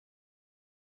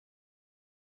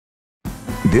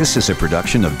This is a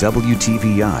production of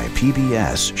WTVI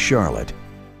PBS Charlotte.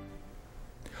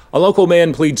 A local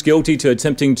man pleads guilty to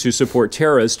attempting to support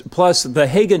terrorists. Plus, the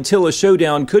Hagen-Tillis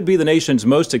showdown could be the nation's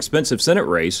most expensive Senate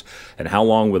race. And how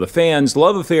long will the fans'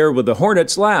 love affair with the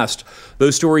Hornets last?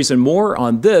 Those stories and more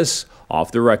on this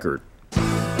Off the Record.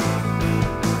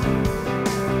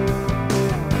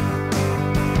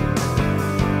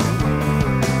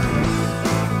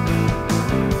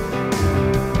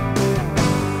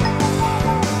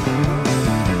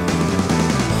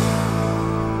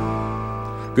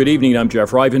 Good evening, I'm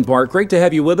Jeff Rivenbark. Great to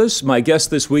have you with us. My guests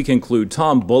this week include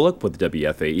Tom Bullock with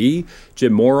WFAE,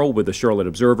 Jim Morrill with the Charlotte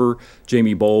Observer,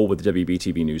 Jamie Boll with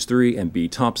WBTV News 3, and B.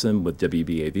 Thompson with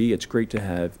WBAV. It's great to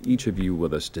have each of you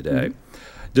with us today.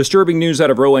 Disturbing news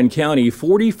out of Rowan County.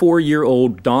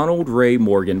 44-year-old Donald Ray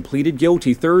Morgan pleaded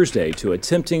guilty Thursday to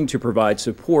attempting to provide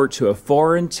support to a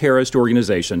foreign terrorist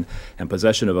organization and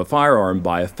possession of a firearm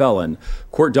by a felon.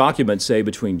 Court documents say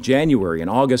between January and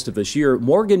August of this year,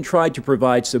 Morgan tried to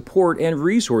provide support and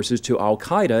resources to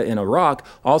al-Qaeda in Iraq,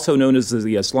 also known as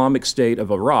the Islamic State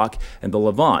of Iraq, and the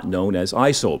Levant, known as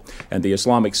ISIL, and the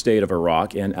Islamic State of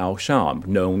Iraq and al-Sham,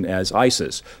 known as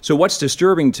ISIS. So what's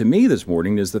disturbing to me this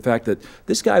morning is the fact that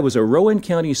this guy was a Rowan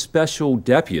County special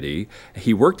deputy.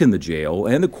 He worked in the jail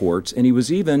and the courts, and he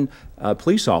was even a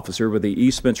police officer with the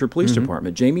East Spencer Police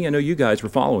Department. Jamie, I know you guys were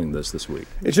following this week.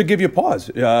 It should give you pause,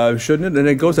 shouldn't it? And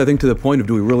it goes, I think, to the point of,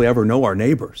 do we really ever know our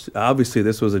neighbors? Obviously,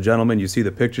 this was a gentleman. You see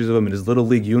the pictures of him in his Little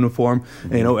League uniform,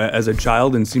 you know, as a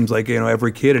child, and seems like, you know,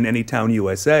 every kid in any town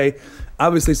USA.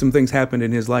 Obviously, some things happened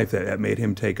in his life that made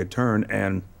him take a turn,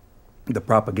 and the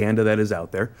propaganda that is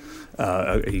out there.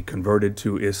 He converted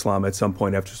to Islam at some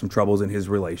point after some troubles in his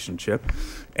relationship,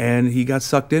 and he got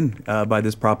sucked in by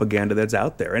this propaganda that's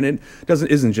out there. And it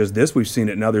isn't just this. We've seen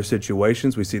it in other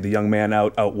situations. We see the young man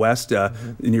out west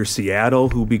near Seattle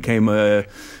who became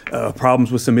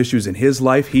problems with some issues in his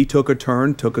life. He took a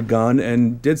turn, took a gun,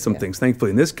 and did some things. Thankfully,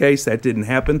 in this case, that didn't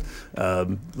happen.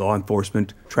 Law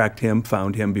enforcement tracked him,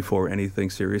 found him before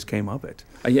anything serious came of it.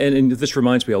 And this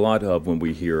reminds me a lot of when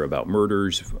we hear about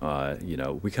murders. You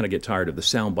know, we kind of get tired of the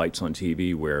sound bites on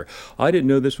TV where I didn't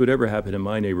know this would ever happen in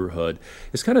my neighborhood.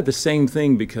 It's kind of the same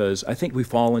thing, because I think we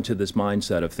fall into this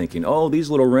mindset of thinking, oh, these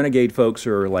little renegade folks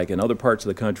are like in other parts of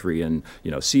the country, and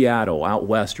you know, Seattle, out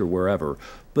west, or wherever.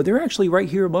 But they're actually right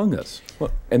here among us.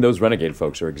 Well, and those renegade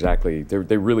folks are exactly,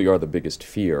 they really are the biggest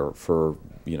fear for,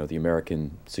 you know, the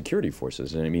American security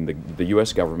forces. And I mean, the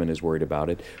U.S. government is worried about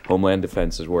it. Homeland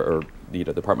Defense is or the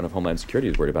Department of Homeland Security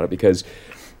is worried about it, because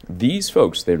these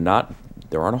folks, there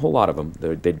aren't a whole lot of them.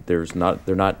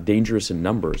 They're not dangerous in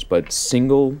numbers, but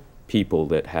single people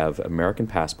that have American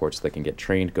passports that can get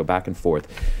trained, go back and forth,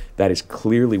 that is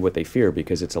clearly what they fear,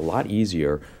 because it's a lot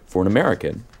easier for an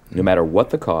American, no matter what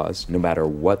the cause, no matter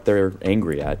what they're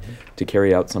angry at, to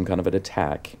carry out some kind of an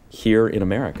attack here in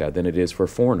America than it is for a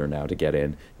foreigner now to get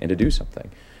in and to do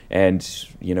something. And,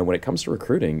 you know, when it comes to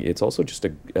recruiting, it's also just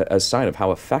a sign of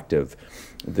how effective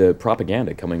the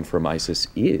propaganda coming from ISIS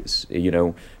is. You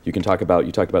know, you talked about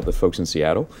the folks in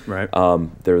Seattle. Right.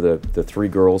 They're the three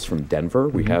girls from Denver.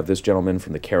 We have this gentleman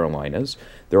from the Carolinas.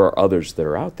 There are others that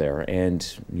are out there.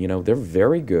 And, you know, they're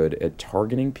very good at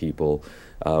targeting people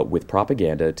with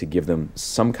propaganda to give them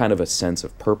some kind of a sense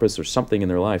of purpose or something in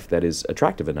their life that is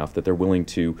attractive enough that they're willing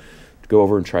to go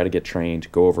over and try to get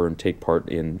trained, go over and take part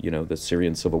in, you know, the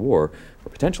Syrian civil war, or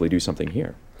potentially do something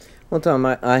here. Well, Tom,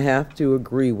 I have to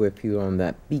agree with you on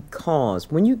that,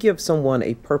 because when you give someone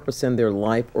a purpose in their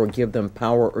life, or give them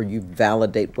power, or you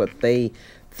validate what they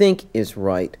think is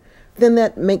right, then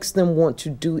that makes them want to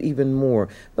do even more.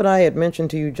 But I had mentioned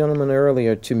to you gentlemen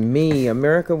earlier, to me,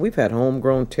 America, we've had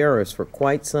homegrown terrorists for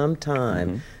quite some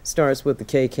time. Starts with the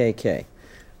KKK.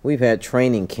 We've had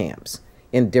training camps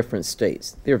in different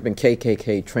states. There have been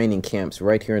KKK training camps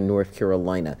right here in North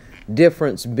Carolina.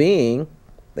 Difference being,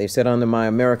 they said, under my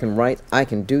American right, I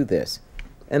can do this.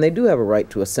 And they do have a right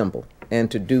to assemble and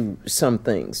to do some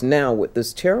things. Now, with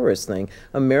this terrorist thing,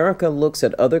 America looks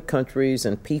at other countries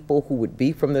and people who would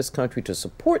be from this country to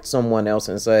support someone else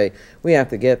and say, we have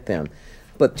to get them.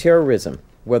 But terrorism,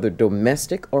 whether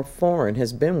domestic or foreign,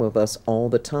 has been with us all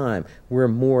the time. We're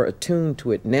more attuned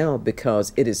to it now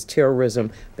because it is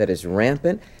terrorism that is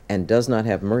rampant and does not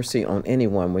have mercy on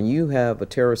anyone. When you have a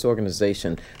terrorist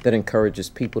organization that encourages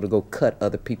people to go cut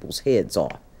other people's heads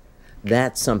off,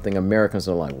 that's something Americans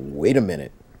are like, wait a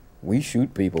minute, we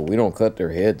shoot people, we don't cut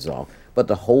their heads off. But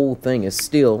the whole thing is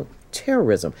still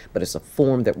terrorism, but it's a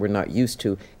form that we're not used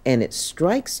to, and it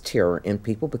strikes terror in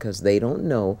people because they don't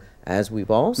know, as we've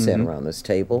all said around this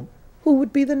table, who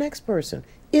would be the next person.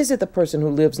 Is it the person who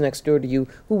lives next door to you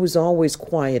who was always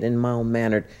quiet and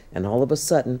mild-mannered, and all of a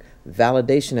sudden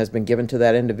validation has been given to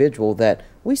that individual that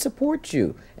we support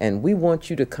you and we want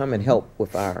you to come and help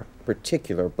with our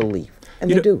particular belief? And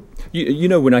they do. You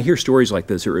know, when I hear stories like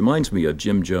this, it reminds me of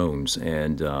Jim Jones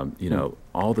and, you know,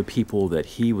 all the people that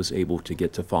he was able to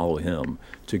get to follow him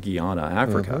to Guyana,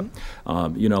 Africa.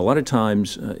 You know, a lot of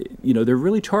times, you know, they're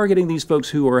really targeting these folks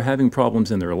who are having problems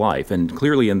in their life. And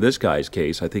clearly in this guy's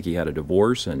case, I think he had a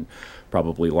divorce and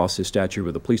probably lost his stature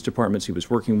with the police departments he was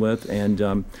working with. And,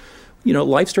 you know,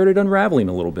 life started unraveling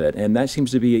a little bit. And that seems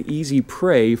to be an easy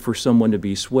prey for someone to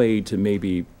be swayed to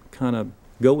maybe kind of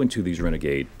go into these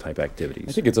renegade type activities.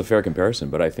 I think it's a fair comparison,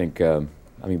 but I think, I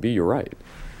mean, B, you're right.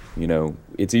 You know,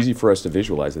 it's easy for us to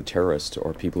visualize the terrorists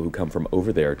or people who come from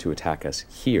over there to attack us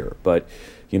here. But,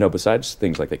 you know, besides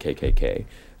things like the KKK,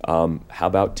 how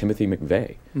about Timothy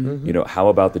McVeigh? You know, how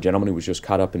about the gentleman who was just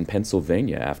caught up in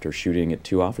Pennsylvania after shooting at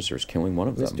 2 officers, killing one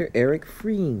of them? Mr. Eric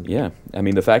Freed. Yeah. I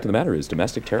mean, the fact of the matter is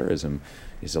domestic terrorism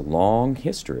is a long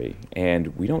history,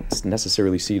 and we don't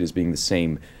necessarily see it as being the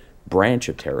same branch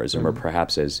of terrorism or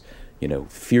perhaps as, you know,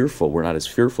 fearful. We're not as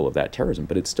fearful of that terrorism,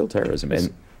 but it's still terrorism.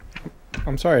 And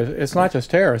I'm sorry, it's not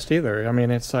just terrorists either. I mean,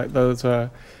 it's like those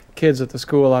kids at the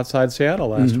school outside Seattle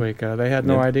last week. They had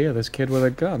no idea this kid with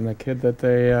a gun, the kid that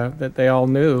they all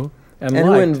knew and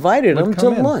who invited them to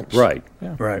lunch. Right.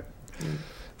 Yeah. Right.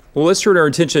 Well, let's turn our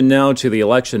attention now to the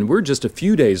election. We're just a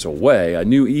few days away. A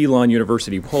new Elon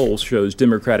University poll shows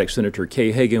Democratic Senator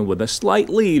Kay Hagan with a slight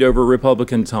lead over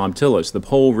Republican Tom Tillis. The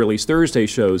poll released Thursday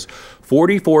shows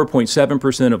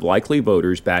 44.7% of likely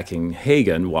voters backing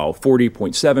Hagan, while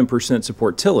 40.7%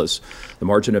 support Tillis. The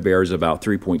margin of error is about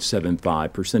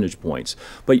 3.75 percentage points.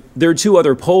 But there are 2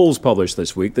 other polls published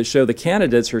this week that show the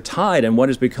candidates are tied in what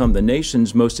has become the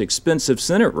nation's most expensive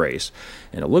Senate race.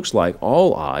 And it looks like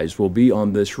all eyes will be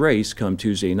on this race come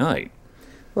Tuesday night.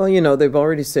 Well, you know, they've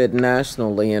already said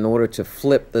nationally in order to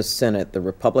flip the Senate, the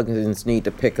Republicans need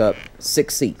to pick up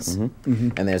 6 seats.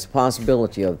 And there's a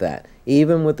possibility of that.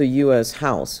 Even with the U.S.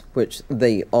 House, which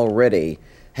they already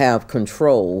have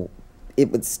control, it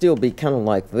would still be kind of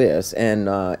like this. And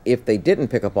if they didn't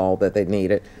pick up all that they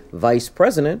needed, Vice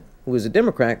President, who is a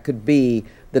Democrat, could be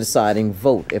the deciding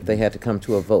vote if they had to come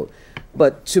to a vote.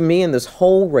 But to me, in this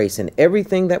whole race and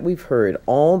everything that we've heard,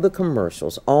 all the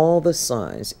commercials, all the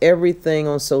signs, everything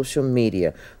on social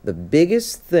media, the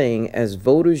biggest thing as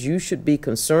voters you should be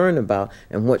concerned about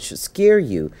and what should scare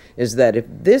you is that if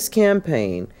this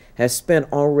campaign has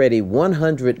spent already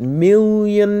 $100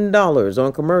 million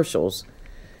on commercials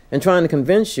and trying to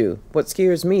convince you, what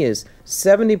scares me is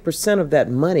 70% of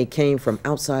that money came from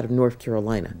outside of North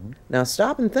Carolina. Now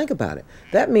stop and think about it.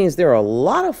 That means there are a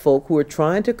lot of folk who are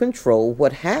trying to control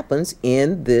what happens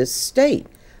in this state.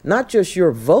 Not just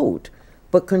your vote,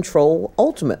 but control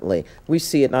ultimately. We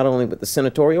see it not only with the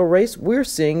senatorial race, we're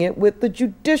seeing it with the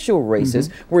judicial races,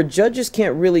 where judges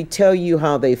can't really tell you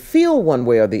how they feel one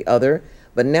way or the other.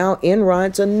 But now in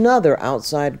rides another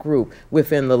outside group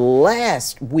within the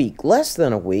last week, less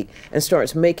than a week, and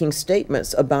starts making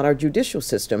statements about our judicial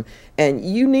system. And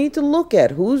you need to look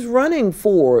at who's running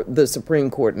for the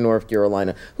Supreme Court in North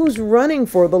Carolina, who's running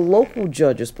for the local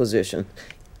judge's position.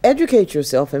 Educate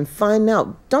yourself and find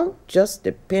out. Don't just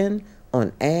depend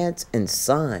on ads and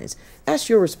signs. That's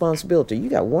your responsibility. You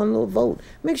got one little vote.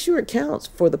 Make sure it counts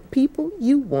for the people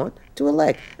you want to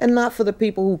elect and not for the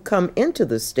people who come into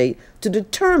the state to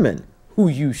determine who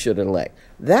you should elect.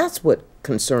 That's what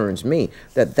concerns me,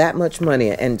 that much money,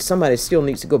 and somebody still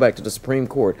needs to go back to the Supreme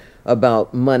Court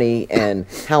about money and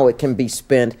how it can be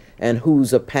spent and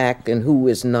who's a PAC and who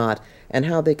is not and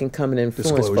how they can come and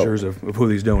influence Disclosures vote. of who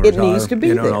these donors are. It needs to be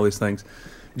you know, there. and all these things.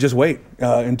 Just wait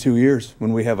in 2 years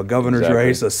when we have a governor's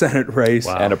race, a Senate race,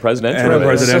 and a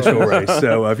presidential race.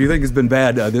 So if you think it's been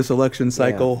bad this election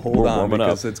cycle, hold on,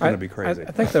 because it's going to be crazy.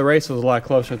 I think the race is a lot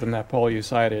closer than that poll you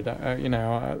cited. You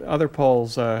know, other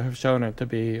polls have shown it to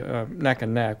be neck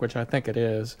and neck, which I think it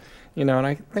is. You know, and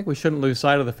I think we shouldn't lose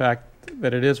sight of the fact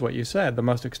that it is what you said, the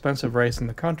most expensive race in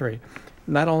the country.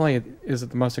 Not only is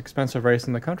it the most expensive race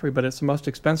in the country, but it's the most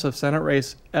expensive Senate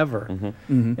race ever.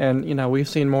 And, you know, we've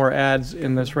seen more ads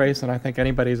in this race than I think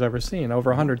anybody's ever seen,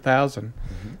 over 100,000.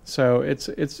 So it's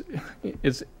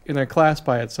in a class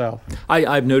by itself.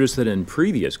 I've noticed that in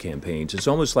previous campaigns, it's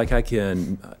almost like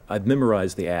I've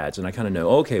memorized the ads and I kind of know,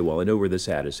 okay, well, I know where this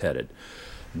ad is headed.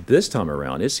 This time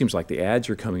around, it seems like the ads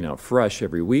are coming out fresh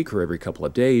every week or every couple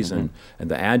of days, and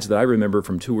the ads that I remember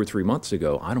from 2 or 3 months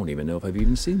ago, I don't even know if I've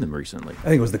even seen them recently. I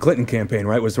think it was the Clinton campaign,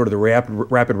 right? It was sort of the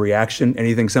rapid reaction.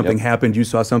 Anything, something happened, you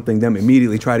saw something, them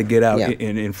immediately try to get out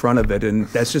in front of it, and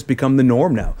that's just become the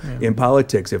norm now in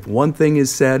politics. If one thing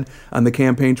is said on the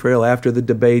campaign trail after the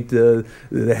debate, the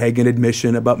Hagan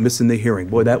admission about missing the hearing,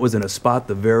 boy, that was in a spot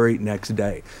the very next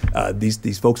day.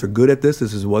 These folks are good at this.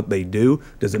 This is what they do.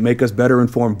 Does it make us better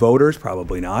informed voters?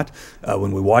 Probably not.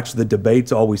 When we watched the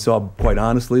debates, all we saw, quite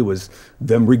honestly, was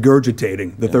them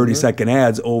regurgitating the 30-second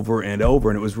ads over and over,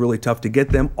 and it was really tough to get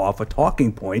them off a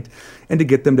talking point and to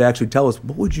get them to actually tell us,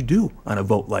 what would you do on a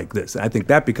vote like this? And I think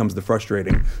that becomes the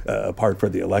frustrating part for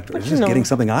the electorate, is just getting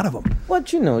something out of them. But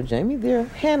Jamie, their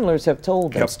handlers have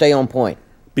told them, stay on point.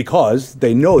 Because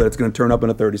they know that it's going to turn up in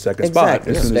a 30-second spot as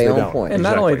soon as Stay they on don't. point. And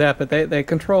not only that, but they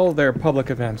control their public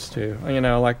events too.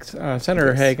 Like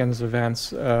Senator Hagan's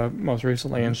events most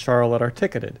recently in Charlotte are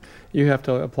ticketed. You have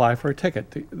to apply for a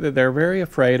ticket. They're very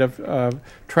afraid of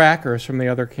trackers from the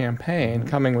other campaign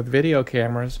coming with video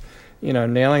cameras,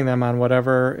 nailing them on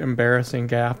whatever embarrassing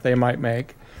gaffe they might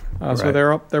make. So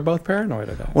they're both paranoid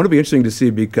of that. I want to be interesting to see,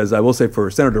 because I will say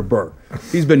for Senator Burr,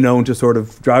 he's been known to sort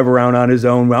of drive around on his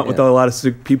own, out with a lot of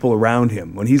sick people around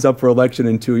him. When he's up for election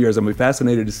in 2 years, I'm going to be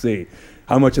fascinated to see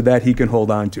how much of that he can hold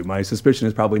on to. My suspicion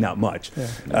is probably not much,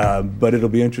 but it'll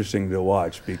be interesting to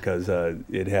watch, because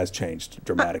it has changed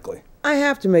dramatically. I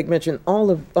have to make mention,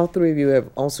 all three of you have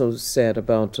also said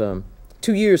about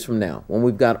 2 years from now, when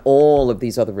we've got all of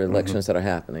these other elections that are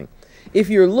happening. If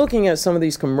you're looking at some of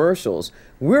these commercials,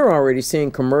 we're already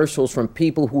seeing commercials from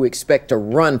people who expect to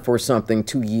run for something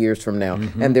 2 years from now,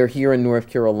 and they're here in North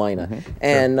Carolina.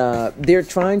 And they're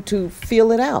trying to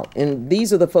feel it out. And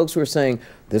these are the folks who are saying,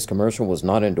 this commercial was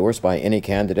not endorsed by any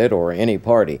candidate or any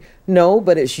party. No,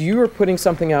 but it's you're putting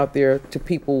something out there to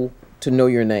people to know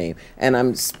your name. And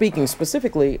I'm speaking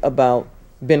specifically about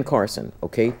Ben Carson,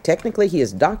 okay? Technically, he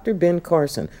is Dr. Ben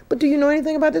Carson. But do you know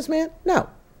anything about this man? No.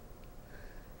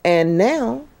 And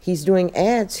now he's doing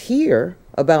ads here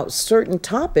about certain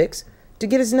topics to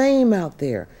get his name out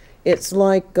there. It's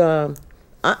like,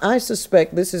 I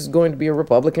suspect this is going to be a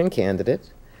Republican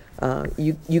candidate.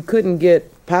 You couldn't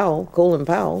get Colin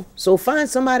Powell, so find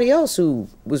somebody else who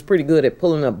was pretty good at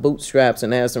pulling up bootstraps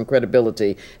and has some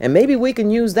credibility, and maybe we can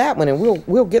use that one and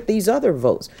we'll get these other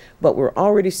votes. But we're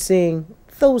already seeing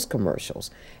those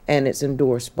commercials, and it's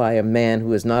endorsed by a man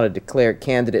who is not a declared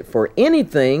candidate for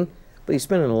anything, but he's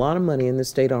spending a lot of money in this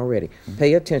state already.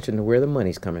 Pay attention to where the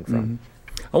money's coming from.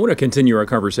 I want to continue our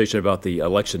conversation about the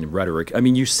election rhetoric. I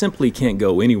mean, you simply can't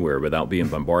go anywhere without being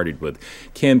bombarded with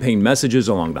campaign messages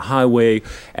along the highway,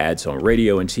 ads on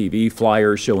radio and TV,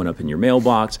 flyers showing up in your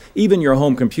mailbox, even your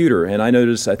home computer. And I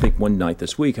noticed, I think one night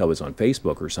this week, I was on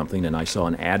Facebook or something, and I saw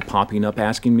an ad popping up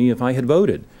asking me if I had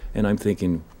voted. And I'm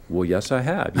thinking, well, yes, I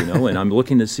have, and I'm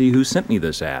looking to see who sent me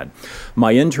this ad.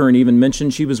 My intern even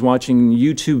mentioned she was watching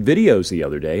YouTube videos the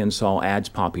other day and saw ads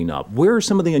popping up. Where are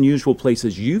some of the unusual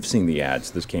places you've seen the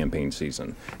ads this campaign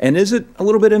season? And is it a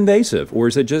little bit invasive, or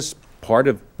is it just part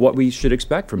of what we should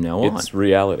expect from now on? It's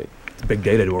reality. It's a big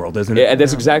data world, isn't it? Yeah,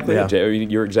 that's exactly it. I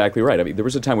mean, you're exactly right. I mean, there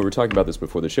was a time, we were talking about this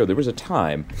before the show, there was a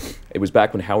time, it was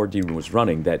back when Howard Dean was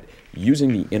running, that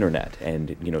using the internet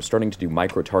and starting to do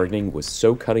micro-targeting was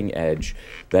so cutting edge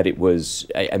that it was,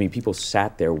 I mean, people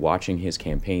sat there watching his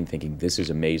campaign thinking, this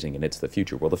is amazing and it's the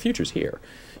future. Well, the future's here.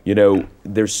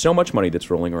 There's so much money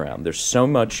that's rolling around. There's so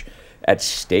much at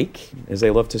stake, as they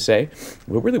love to say.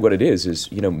 Well, really what it is,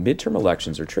 midterm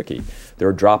elections are tricky. There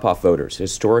are drop-off voters.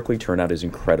 Historically, turnout is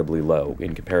incredibly low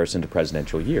in comparison to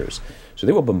presidential years. So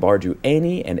they will bombard you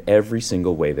any and every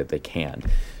single way that they can.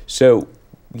 So,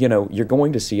 you're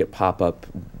going to see it pop up.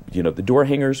 The door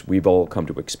hangers, we've all come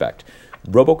to expect.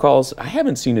 Robocalls, I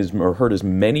haven't seen or heard as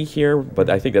many here, but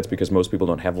I think that's because most people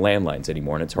don't have landlines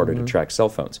anymore, and it's harder to track cell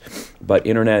phones. But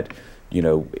internet,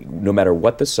 no matter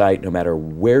what the site, no matter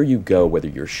where you go, whether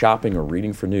you're shopping or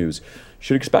reading for news,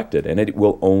 should expect it. And it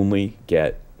will only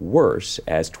get worse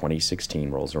as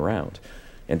 2016 rolls around.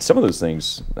 And some of those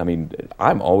things, I mean,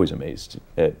 I'm always amazed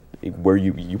at where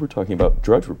you were talking about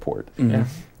Drudge Report. Yeah.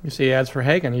 You see ads for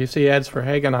Hagan. You see ads for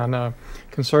Hagan on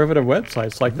conservative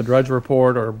websites like the Drudge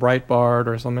Report or Breitbart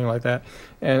or something like that.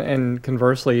 And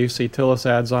conversely, you see Tillis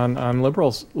ads on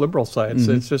liberal sites.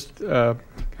 It's just kind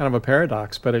of a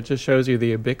paradox, but it just shows you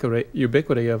the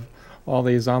ubiquity of all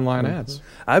these online ads.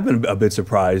 I've been a bit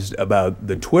surprised about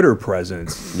the Twitter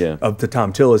presence of the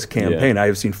Tom Tillis campaign. I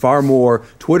have seen far more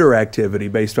Twitter activity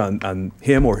based on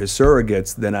him or his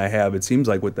surrogates than I have, it seems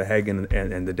like, with the Hagen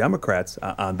and the Democrats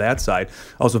on that side.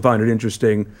 Also found it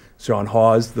interesting, Sean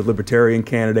Hawes, the Libertarian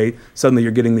candidate, suddenly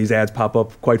you're getting these ads pop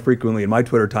up quite frequently in my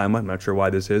Twitter timeline, I'm not sure why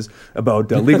this is,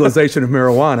 about legalization of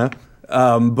marijuana.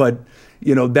 But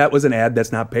you know, that was an ad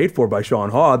that's not paid for by Sean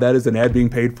Hawes. That is an ad being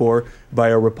paid for by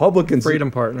a Republican.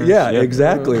 Freedom Partners. Yeah,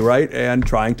 exactly, right? And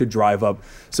trying to drive up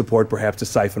support, perhaps to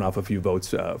siphon off a few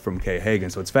votes from Kay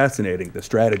Hagan. So it's fascinating, the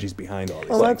strategies behind all these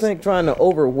things. Well, I think trying to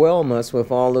overwhelm us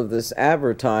with all of this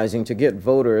advertising to get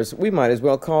voters, we might as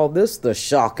well call this the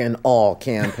shock and awe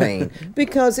campaign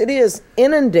because it is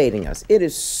inundating us. It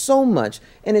is so much,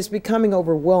 and it's becoming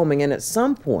overwhelming. And at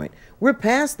some point, we're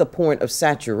past the point of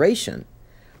saturation,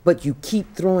 but you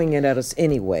keep throwing it at us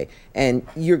anyway. And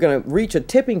you're going to reach a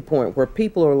tipping point where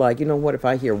people are like, you know what, if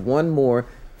I hear one more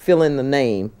fill in the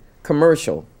name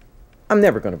commercial, I'm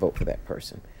never going to vote for that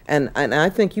person. And I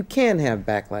think you can have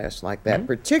backlash like that,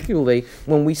 particularly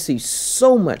when we see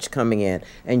so much coming in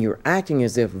and you're acting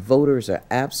as if voters are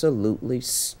absolutely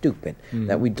stupid,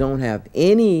 that we don't have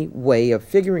any way of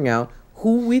figuring out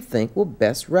who we think will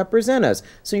best represent us.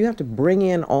 So you have to bring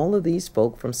in all of these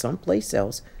folk from someplace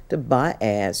else to buy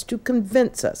ads to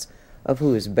convince us of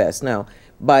who is best. Now,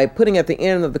 by putting at the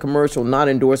end of the commercial, not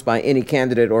endorsed by any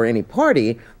candidate or any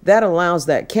party, that allows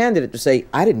that candidate to say,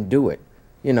 I didn't do it.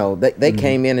 You know, they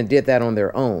came in and did that on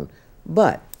their own.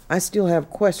 But I still have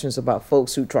questions about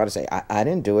folks who try to say, I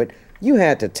didn't do it. You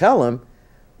had to tell them,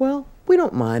 well, we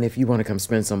don't mind if you want to come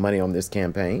spend some money on this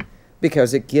campaign,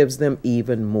 because it gives them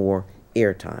even more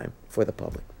airtime for the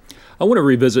public. I want to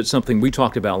revisit something we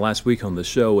talked about last week on the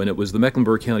show, and it was the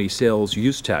Mecklenburg County sales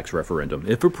use tax referendum.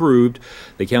 If approved,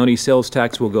 the county sales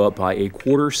tax will go up by a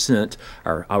quarter cent.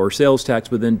 Our sales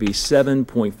tax would then be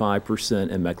 7.5%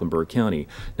 in Mecklenburg County.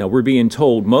 Now, we're being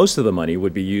told most of the money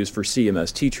would be used for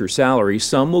CMS teacher salaries.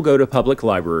 Some will go to public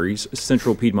libraries,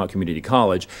 Central Piedmont Community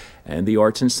College, and the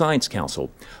Arts and Science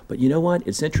Council. But you know what?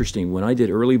 It's interesting. When I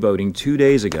did early voting 2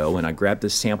 days ago, and I grabbed the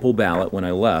sample ballot when I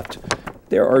left,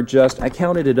 there are just, I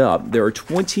counted it up, there are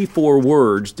 24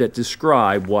 words that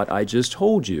describe what I just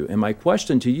told you. And my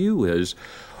question to you is,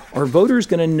 are voters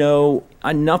going to know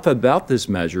enough about this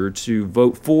measure to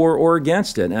vote for or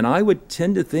against it? And I would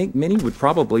tend to think many would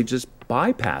probably just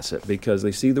bypass it because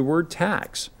they see the word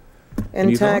tax.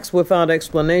 And tax without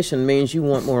explanation means you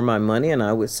want more of my money, and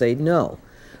I would say no.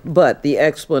 But the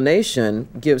explanation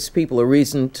gives people a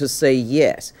reason to say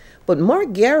yes. But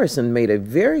Mark Garrison made a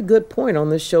very good point on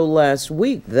this show last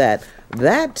week that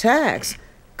that tax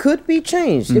could be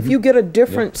changed. If you get a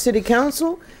different city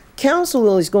council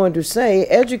is going to say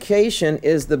education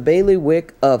is the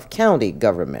bailiwick of county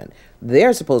government.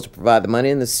 They're supposed to provide the money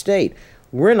in the state.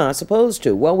 We're not supposed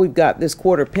to. Well, we've got this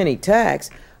quarter penny tax.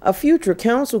 A future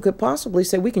council could possibly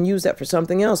say we can use that for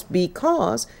something else,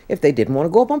 because if they didn't want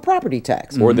to go up on property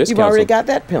tax, or this you've council, already got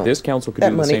that penalty. This council could that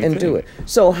do money the same and thing. do it.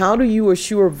 So how do you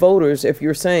assure voters if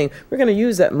you're saying we're going to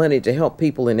use that money to help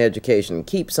people in education,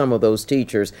 keep some of those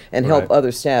teachers, and help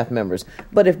other staff members?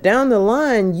 But if down the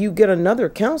line you get another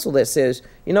council that says,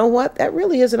 you know what, that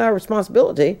really isn't our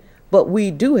responsibility, but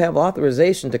we do have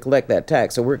authorization to collect that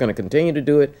tax, so we're going to continue to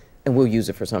do it, and we'll use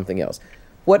it for something else.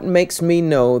 What makes me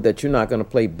know that you're not going to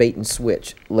play bait and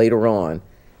switch later on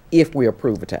if we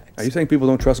approve a tax? Are you saying people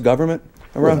don't trust government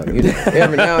around here?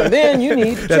 Every now and then you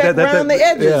need to check around the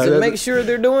edges and make sure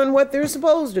they're doing what they're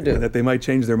supposed to do. That they might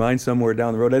change their mind somewhere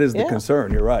down the road. That is the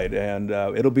concern, you're right. And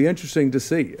it'll be interesting to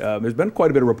see. There's been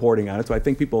quite a bit of reporting on it, so I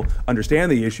think people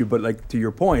understand the issue. But like to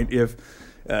your point, if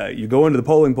you go into the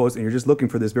polling post and you're just looking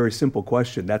for this very simple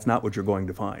question, that's not what you're going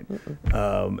to find.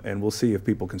 And we'll see if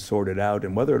people can sort it out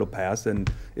and whether it'll pass. And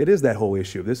it is that whole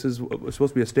issue. This is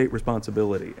supposed to be a state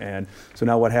responsibility. And so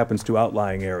now what happens to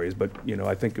outlying areas? But, you know,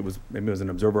 I think maybe it was an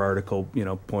Observer article, you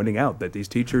know, pointing out that these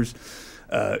teachers,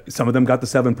 some of them got the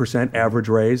 7% average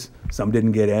raise, some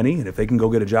didn't get any. And if they can go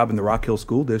get a job in the Rock Hill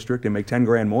School District and make 10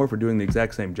 grand more for doing the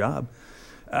exact same job,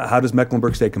 how does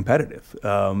Mecklenburg stay competitive?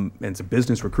 And it's a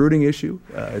business recruiting issue.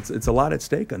 It's a lot at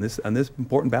stake on this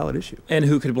important ballot issue. And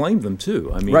who could blame them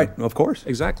too? I mean, right, of course.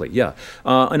 Exactly, yeah.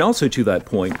 And also to that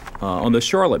point, on the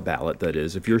Charlotte ballot, that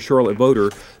is, if you're a Charlotte voter,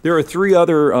 there are 3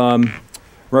 other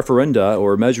referenda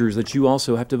or measures that you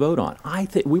also have to vote on. I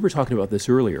think we were talking about this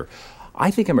earlier.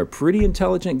 I think I'm a pretty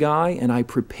intelligent guy, and I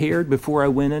prepared before I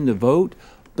went in to vote.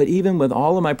 But even with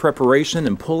all of my preparation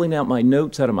and pulling out my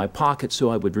notes out of my pocket so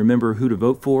I would remember who to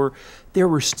vote for, there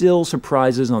were still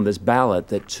surprises on this ballot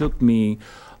that took me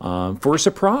for a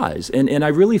surprise. And I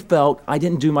really felt I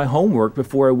didn't do my homework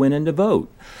before I went in to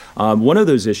vote. One of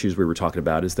those issues we were talking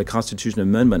about is the Constitution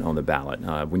Amendment on the ballot.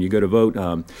 When you go to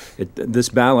vote, this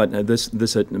ballot,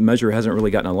 this measure hasn't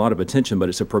really gotten a lot of attention, but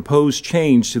it's a proposed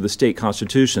change to the state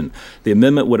constitution. The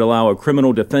amendment would allow a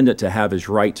criminal defendant to have his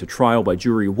right to trial by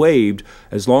jury waived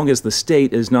as long as the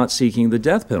state is not seeking the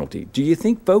death penalty. Do you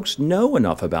think folks know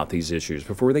enough about these issues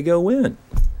before they go in?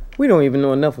 We don't even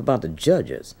know enough about the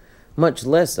judges, much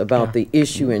less about the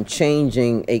issue in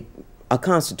changing a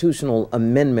constitutional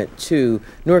amendment to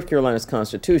North Carolina's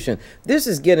Constitution. This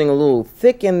is getting a little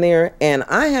thick in there, and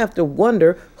I have to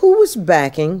wonder who was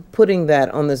backing putting that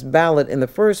on this ballot in the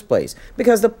first place,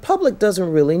 because the public doesn't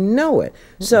really know it.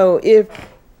 So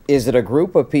is it a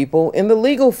group of people in the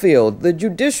legal field, the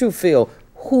judicial field,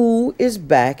 who is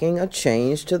backing a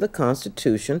change to the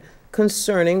Constitution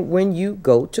concerning when you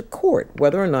go to court,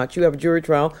 whether or not you have a jury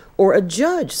trial or a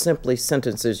judge simply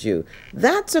sentences you?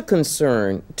 That's a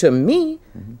concern to me,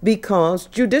 because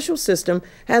judicial system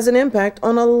has an impact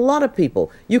on a lot of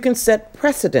people. You can set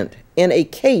precedent in a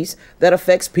case that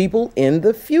affects people in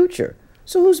the future.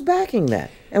 So who's backing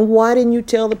that? And why didn't you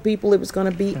tell the people it was going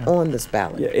to be on this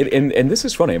ballot? Yeah, and this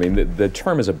is funny. I mean, the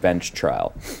term is a bench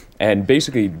trial. And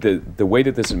basically, the way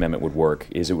that this amendment would work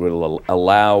is it would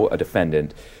allow a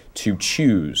defendant to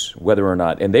choose whether or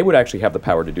not, and they would actually have the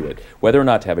power to do it, whether or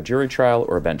not to have a jury trial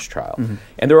or a bench trial.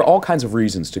 And there are all kinds of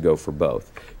reasons to go for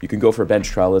both. You can go for a bench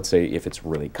trial, let's say, if it's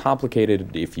really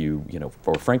complicated, if you know,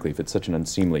 or frankly, if it's such an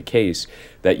unseemly case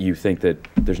that you think that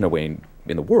there's no way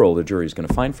in the world a jury is going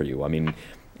to find for you. I mean,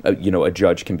 you know, a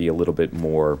judge can be a little bit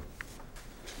more,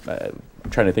 I'm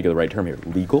trying to think of the right term here,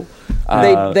 legal.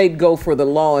 They'd go for the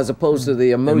law as opposed to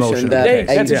the emotion that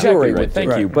that's a jury exactly right. would.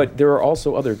 Thank you. But there are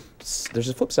also there's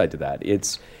a flip side to that.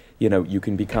 It's, you know, you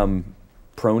can become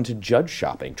prone to judge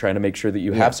shopping, trying to make sure that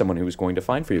you have someone who is going to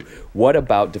find for you. What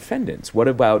about defendants? What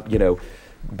about, you know,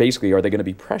 basically, are they going to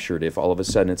be pressured if all of a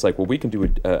sudden it's like, well, we can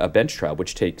do a bench trial,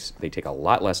 which they take a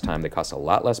lot less time, they cost a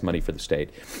lot less money for the state.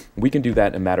 We can do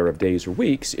that in a matter of days or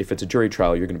weeks. If it's a jury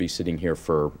trial, you're going to be sitting here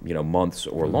for, you know, months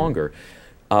or longer.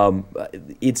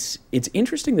 It's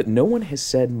interesting that no one has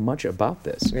said much about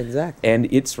this. Exactly. And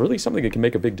it's really something that can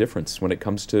make a big difference when it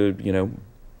comes to, you know,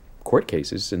 court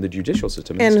cases in the judicial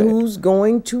system in And the state. who's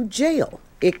going to jail?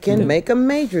 It can make a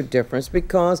major difference,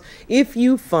 because if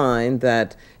you find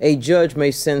that a judge may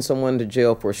send someone to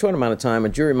jail for a short amount of time, a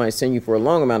jury might send you for a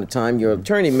long amount of time, your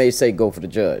attorney may say go for the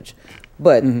judge.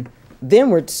 But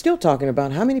then we're still talking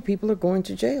about how many people are going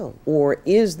to jail, or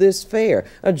is this fair?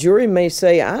 A jury may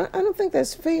say, I don't think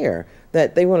that's fair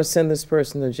that they want to send this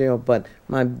person to jail. But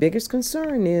my biggest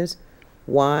concern is,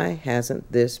 why hasn't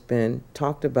this been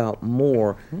talked about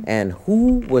more, and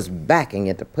who was backing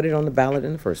it to put it on the ballot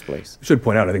in the first place? I should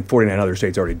point out, I think 49 other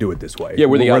states already do it this way. Yeah,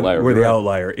 we're the outlier. We're the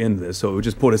outlier in this, so it would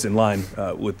just put us in line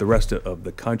with the rest of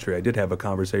the country. I did have a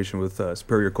conversation with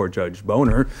Superior Court Judge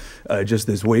Boner just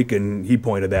this week, and he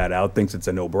pointed that out, thinks it's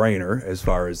a no-brainer as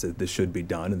far as that this should be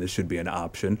done and this should be an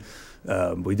option.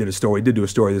 We did do a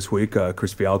story this week.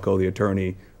 Chris Fialco, the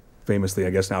attorney, famously, I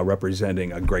guess, now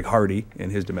representing Greg Hardy in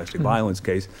his domestic violence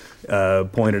case,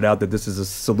 pointed out that this is a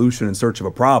solution in search of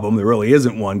a problem. There really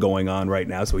isn't one going on right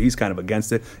now, so he's kind of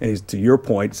against it. And he's, to your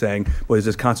point, saying, well, does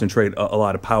this concentrate a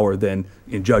lot of power then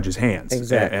in judges' hands?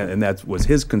 Exactly. And that was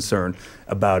his concern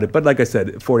about it. But like I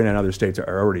said, 49 other states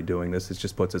are already doing this. It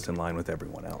just puts us in line with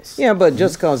everyone else. Yeah, but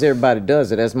just because everybody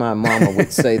does it, as my mama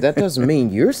would say, that doesn't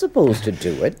mean you're supposed to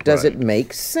do it. Does it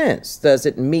make sense? Does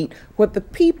it meet what the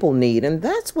people need? And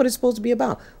that's what it's supposed to be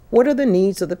about. What are the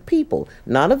needs of the people?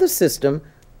 Not of the system,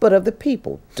 but of the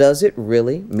people. Does it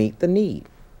really meet the need?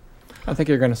 I think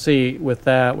you're going to see with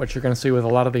that, what you're going to see with a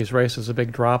lot of these races, a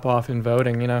big drop-off in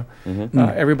voting. You know,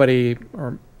 everybody,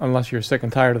 or unless you're sick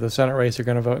and tired of the Senate race, you're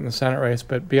going to vote in the Senate race.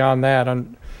 But beyond that,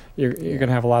 you're going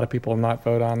to have a lot of people not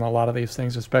vote on a lot of these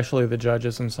things, especially the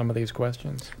judges in some of these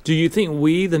questions. Do you think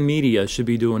we, the media, should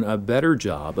be doing a better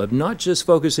job of not just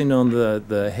focusing on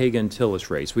the Hagan-Tillis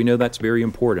race? We know that's very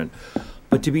important,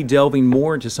 but to be delving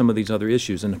more into some of these other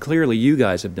issues. And clearly you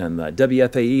guys have done that.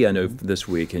 WFAE, I know, this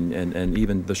week, and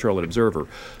even the Charlotte Observer.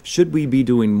 Should we be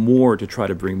doing more to try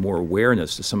to bring more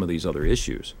awareness to some of these other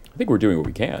issues? I think we're doing what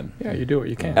we can. Yeah, you do what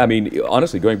you can. I mean,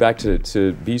 honestly, going back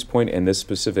to B's point and this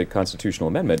specific constitutional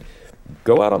amendment,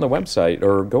 go out on the website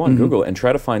or go on Google and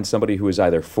try to find somebody who is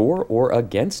either for or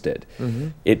against it.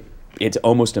 It's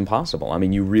almost impossible. I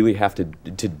mean, you really have to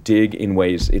dig in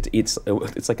ways. It's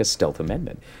like a stealth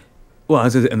amendment. Well,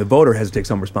 and the voter has to take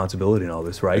some responsibility in all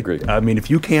this, right? Agreed. I mean, if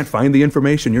you can't find the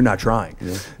information, you're not trying.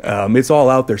 It's all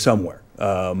out there somewhere.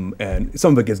 And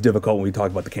some of it gets difficult when we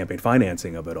talk about the campaign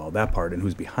financing of it all, that part, and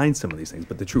who's behind some of these things,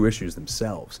 but the true issues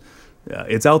themselves.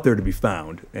 It's out there to be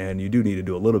found, and you do need to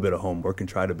do a little bit of homework and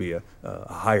try to be a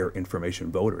higher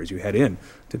information voter as you head in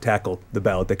to tackle the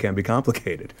ballot that can be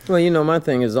complicated. Well, you know, my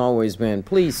thing has always been,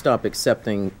 please stop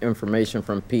accepting information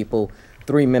from people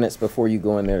 3 minutes before you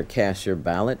go in there to cast your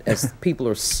ballot, as people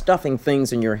are stuffing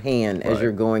things in your hand as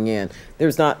you're going in.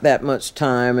 There's not that much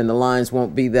time, and the lines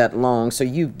won't be that long, so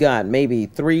you've got maybe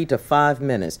 3 to 5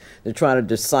 minutes to try to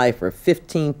decipher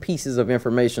 15 pieces of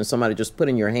information somebody just put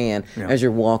in your hand as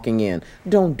you're walking in.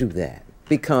 Don't do that,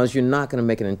 because you're not going to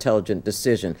make an intelligent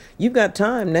decision. You've got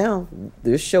time now.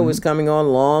 This show is coming on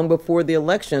long before the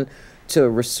election to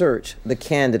research the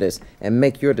candidates and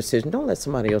make your decision. Don't let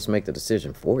somebody else make the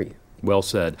decision for you. Well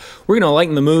said. We're going to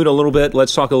lighten the mood a little bit.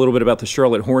 Let's talk a little bit about the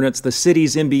Charlotte Hornets. The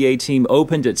city's NBA team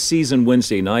opened its season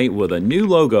Wednesday night with a new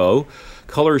logo,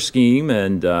 color scheme,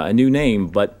 and a new name,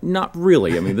 but not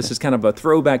really. I mean, this is kind of a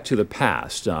throwback to the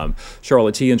past.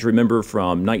 Charlotteans remember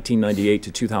from 1998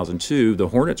 to 2002, the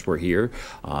Hornets were here.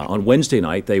 On Wednesday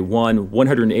night, they won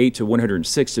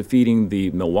 108-106, defeating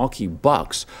the Milwaukee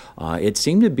Bucks. It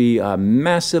seemed to be a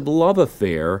massive love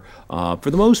affair for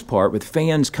the most part, with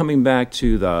fans coming back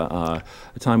to the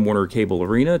Time Warner Cable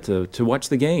Arena to watch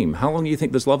the game. How long do you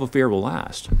think this love affair will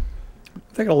last?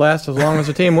 I think it'll last as long as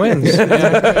the team wins. It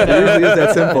usually is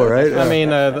that simple, right? I mean,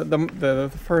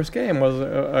 the first game was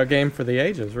a game for the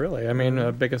ages, really. I mean,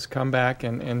 the biggest comeback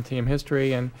in team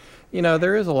history. And, you know,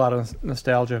 there is a lot of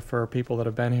nostalgia for people that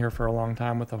have been here for a long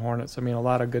time with the Hornets. I mean, a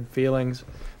lot of good feelings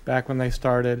back when they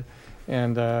started.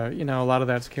 And, you know, a lot of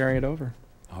that's carrying it over.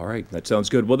 All right, that sounds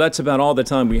good. Well, that's about all the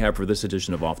time we have for this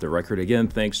edition of Off the Record. Again,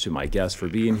 thanks to my guests for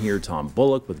being here, Tom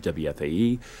Bullock with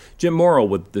WFAE, Jim Morrill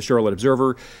with the Charlotte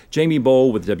Observer, Jamie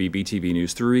Boll with WBTV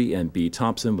News 3, and B.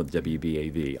 Thompson with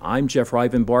WBAV. I'm Jeff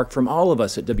Rivenbark. From all of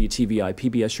us at WTVI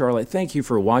PBS Charlotte, thank you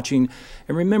for watching.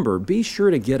 And remember, be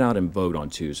sure to get out and vote on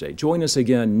Tuesday. Join us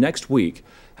again next week.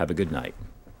 Have a good night.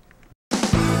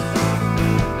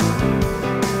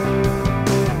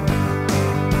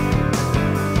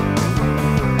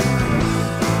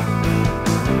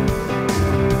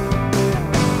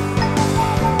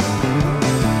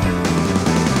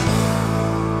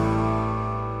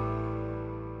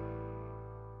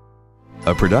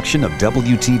 A production of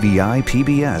WTVI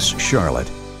PBS Charlotte.